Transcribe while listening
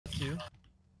2.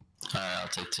 Alright, I'll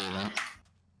take 2 then.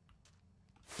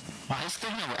 Why is there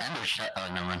no ender shut? Oh,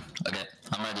 never mind. Okay,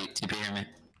 I'm ready. TP hear me.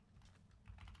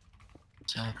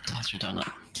 So, that's your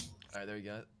donut. Alright, there we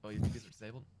go. Oh, your TPs are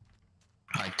disabled?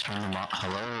 I turn them off.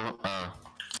 Hello?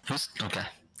 Who's. Okay,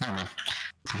 never mind.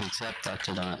 Accept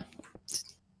Dr. Donut.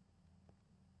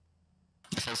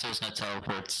 It says there's no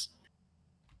teleports.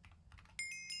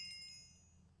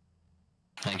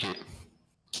 Thank you.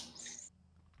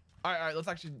 Alright, let's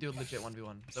actually do a legit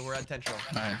 1v1. So we're at Central.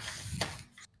 Alright.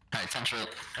 Alright, Central.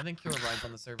 I think Hero Brian's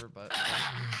on the server, but...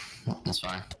 That's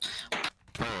fine.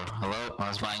 Oh, hello? I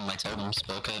was buying my totems,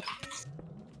 but okay.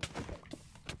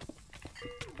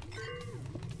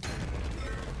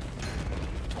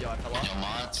 Yo, I fell off.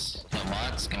 No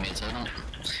mods, give me a totem.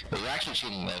 But you're actually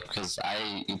cheating though, because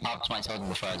you popped my totem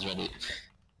before I was ready.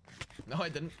 No, I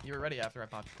didn't. You were ready after I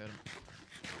popped your totem.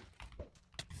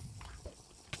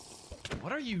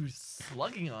 What are you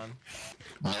slugging on?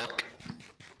 Milk.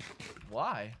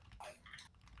 Why?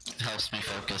 It helps me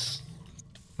focus.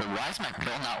 But why is my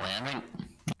pearl not landing?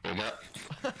 There you go.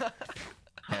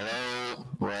 Hello?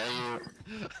 Where are you?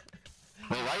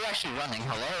 Wait, why are you actually running?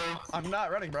 Hello? I'm not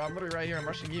running, bro. I'm literally right here. I'm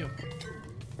rushing you.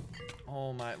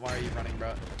 Oh my, why are you running,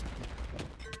 bro?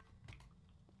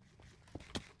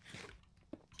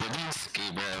 You're being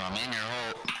ski, bro. I'm in your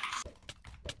hole.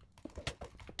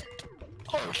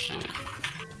 Oh, shoot.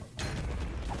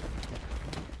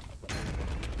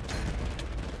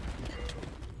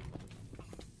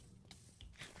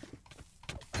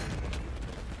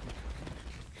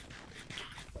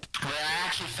 Bro, I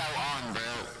actually fell on, bro.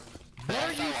 What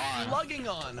are you slugging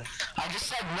on? I just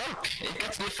said milk. It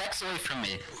gets the effects away from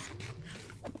me.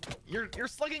 You're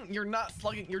slugging. You're not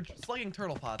slugging. You're slugging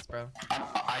turtle pots, bro.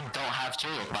 I don't have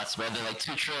turtle pots, bro. They're like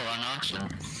 2 trillion on auction.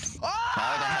 Ah!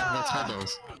 Why would I have no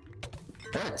turtles?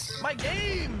 What? My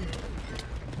game.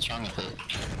 What's wrong with it?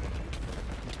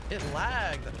 It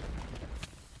lagged.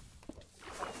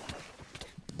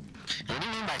 What do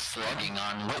you mean by slugging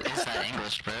on? What is that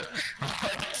English, bro?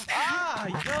 What? Ah,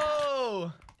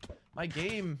 yo! My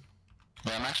game.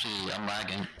 Yeah, I'm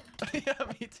lagging. Yeah,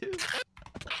 me too.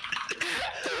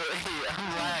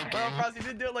 I'm lagging. Bro, Frost, you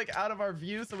didn't do it like out of our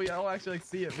view, so we don't actually like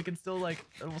see it. We can still like,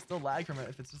 it will still lag from it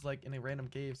if it's just like in a random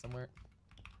cave somewhere.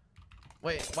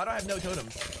 Wait, why do I have no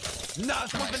totems? Nah,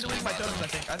 someone's been deleting my totems, I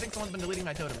think. I think someone's been deleting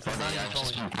my totems. I'm not even I've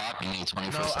just trolling. been popping you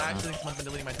 24/7. No, I actually think someone's been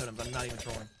deleting my totems. I'm not even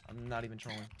trolling. I'm not even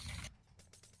trolling.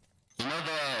 You know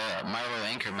the Marlow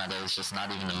Anchor meta is just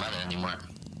not even a meta anymore.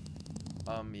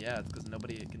 Yeah, it's because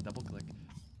nobody can double click.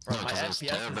 Bro, No, my 'cause it's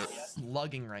FPS terrible. is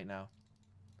slugging right now.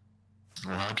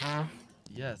 Slugging?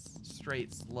 Yes,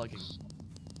 straight slugging.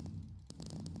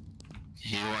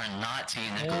 You are not T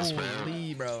Nichols, bro.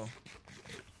 Holy, bro.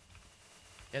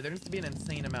 Yeah, there needs to be an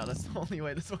insane amount. That's the only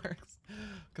way this works.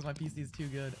 Because my PC is too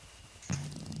good.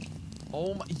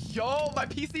 Oh my, yo, my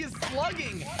PC is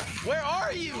slugging. Where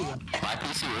are you? My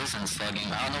PC isn't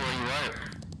slugging. I don't know where you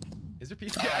are. Is your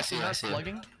PC Oh, I actually see, not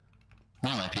slugging? No,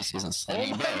 my PC isn't Oh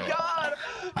slugging, my bro. god!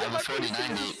 I have my a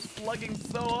 4090. PC is slugging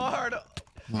so hard.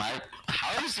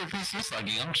 How is your PC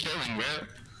slugging? I'm chilling, bro.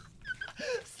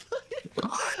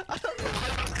 I don't know.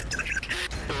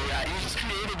 Yeah, you just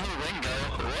created a new window.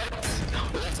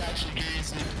 What? That's actually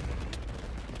crazy.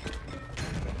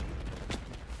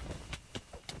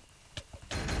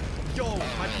 Yo,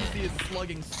 my PC is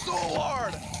slugging so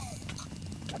hard.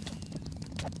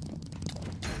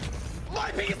 My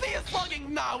PC is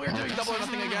slugging. Nah, we're doing double or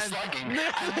nothing again. Slugging.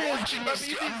 My PC is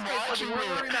slugging.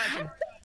 We're rematching.